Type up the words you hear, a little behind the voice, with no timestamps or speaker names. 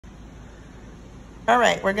All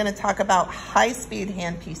right, we're gonna talk about high-speed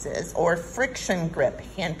handpieces or friction grip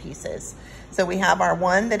handpieces. So we have our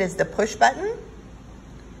one that is the push button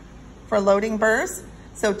for loading burrs.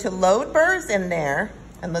 So to load burrs in there,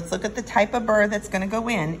 and let's look at the type of burr that's gonna go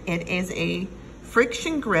in, it is a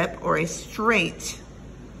friction grip or a straight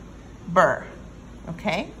burr,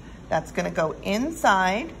 okay? That's gonna go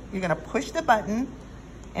inside. You're gonna push the button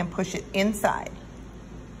and push it inside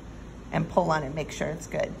and pull on it, make sure it's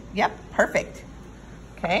good. Yep, perfect.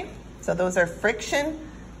 Okay, so those are friction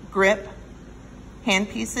grip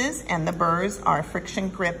handpieces, and the burrs are friction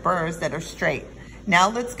grip burrs that are straight. Now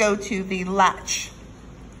let's go to the latch.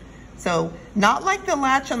 So not like the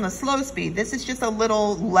latch on the slow speed, this is just a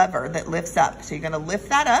little lever that lifts up. So you're gonna lift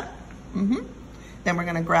that up. Then we're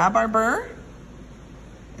gonna grab our burr.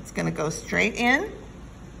 It's gonna go straight in.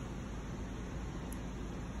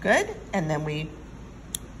 Good, and then we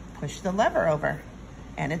push the lever over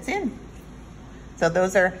and it's in. So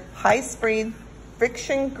those are high-speed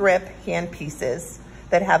friction grip handpieces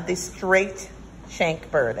that have the straight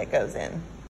shank burr that goes in.